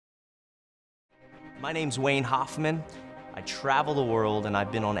My name's Wayne Hoffman. I travel the world and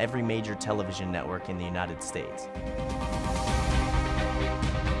I've been on every major television network in the United States.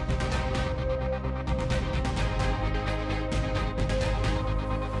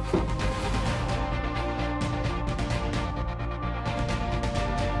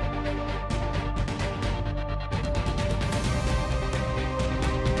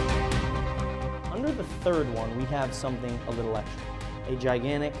 Under the third one, we have something a little extra. A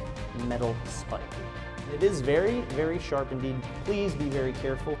gigantic metal spike. It is very, very sharp indeed. Please be very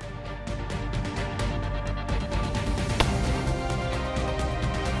careful.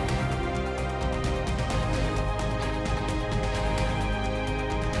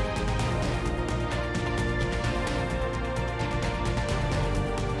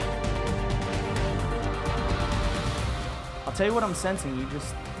 I'll tell you what I'm sensing. You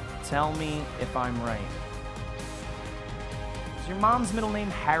just tell me if I'm right. Is your mom's middle name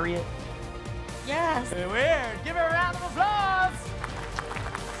Harriet? Yes. Weird. Give her a round of applause.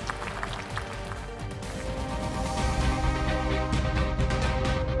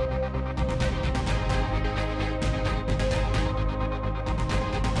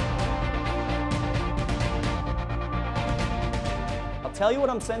 I'll tell you what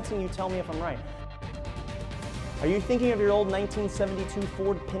I'm sensing, you tell me if I'm right. Are you thinking of your old 1972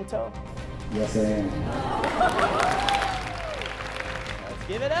 Ford Pinto? Yes, I am. Let's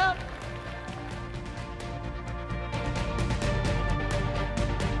give it up.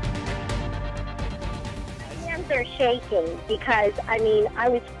 My hands are shaking because, I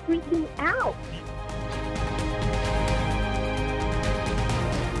was freaking out.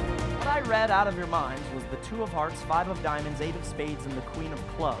 What I read out of your minds was the 2 of hearts, 5 of diamonds, 8 of spades, and the Queen of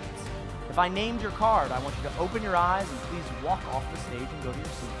clubs. If I named your card, I want you to open your eyes and please walk off the stage and go to your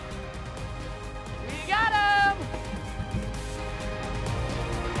seat.